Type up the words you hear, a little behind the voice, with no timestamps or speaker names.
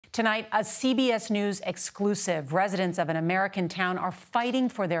Tonight, a CBS News exclusive. Residents of an American town are fighting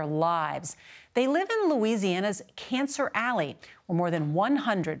for their lives. They live in Louisiana's Cancer Alley, where more than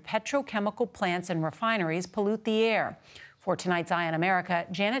 100 petrochemical plants and refineries pollute the air. For tonight's Eye on America,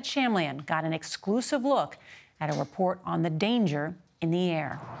 Janet Shamlian got an exclusive look at a report on the danger in the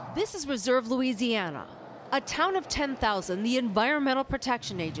air. This is Reserve, Louisiana. A town of 10,000, the Environmental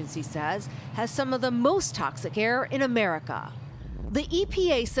Protection Agency says, has some of the most toxic air in America. The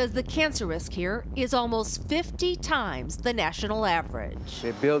EPA says the cancer risk here is almost 50 times the national average.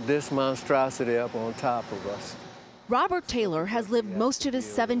 They built this monstrosity up on top of us. Robert Taylor has lived most of his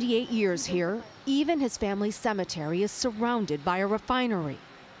 78 years here. Even his family's cemetery is surrounded by a refinery.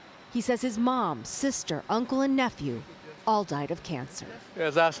 He says his mom, sister, uncle, and nephew all died of cancer.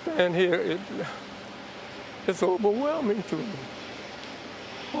 As I stand here, it's overwhelming to me.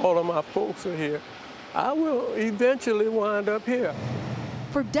 All of my folks are here. I will eventually wind up here.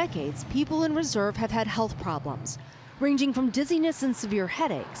 For decades, people in Reserve have had health problems, ranging from dizziness and severe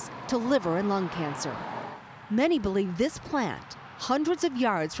headaches to liver and lung cancer. Many believe this plant, hundreds of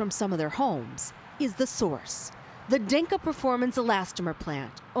yards from some of their homes, is the source. The Denka Performance Elastomer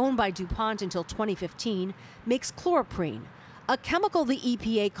plant, owned by DuPont until 2015, makes chloroprene, a chemical the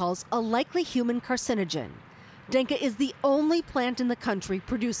EPA calls a likely human carcinogen. Denka is the only plant in the country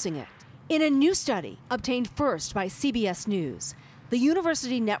producing it. In a new study obtained first by CBS News, the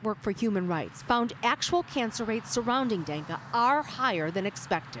University Network for Human Rights found actual cancer rates surrounding Denka are higher than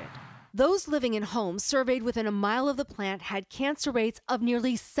expected. Those living in homes surveyed within a mile of the plant had cancer rates of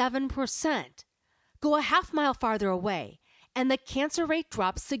nearly 7%. Go a half mile farther away, and the cancer rate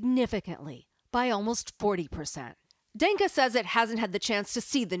drops significantly by almost 40%. Denka says it hasn't had the chance to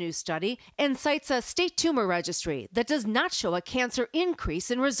see the new study and cites a state tumor registry that does not show a cancer increase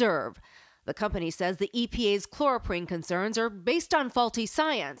in Reserve. The company says the EPA's chloroprene concerns are based on faulty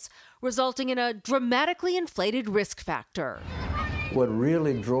science, resulting in a dramatically inflated risk factor. What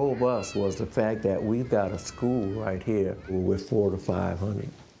really drove us was the fact that we've got a school right here with 400 to 500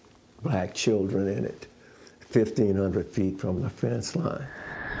 black children in it, 1,500 feet from the fence line.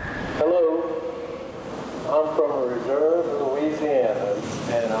 Hello, I'm from Reserve, Louisiana,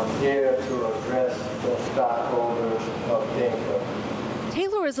 and I'm here to address the stockholders of Denka.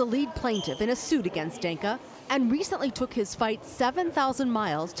 Taylor is a lead plaintiff in a suit against Denka and recently took his fight 7,000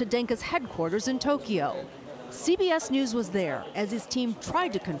 miles to Denka's headquarters in Tokyo. CBS News was there as his team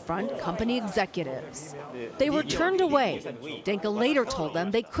tried to confront company executives. They were turned away. Denka later told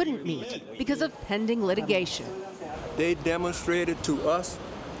them they couldn't meet because of pending litigation. They demonstrated to us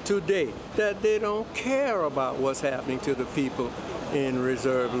today that they don't care about what's happening to the people in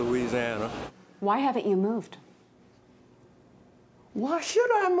Reserve, Louisiana. Why haven't you moved? Why should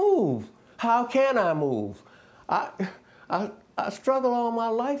I move? How can I move? I struggled all my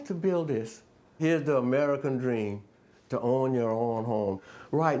life to build this. Here's the American dream, to own your own home.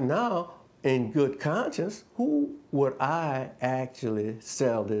 Right now, in good conscience, who would I actually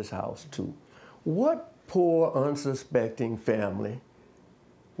sell this house to? What poor, unsuspecting family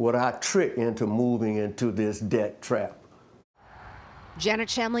would I trick into moving into this debt trap? Janet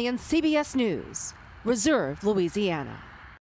Shamlian, CBS News, Reserve, Louisiana.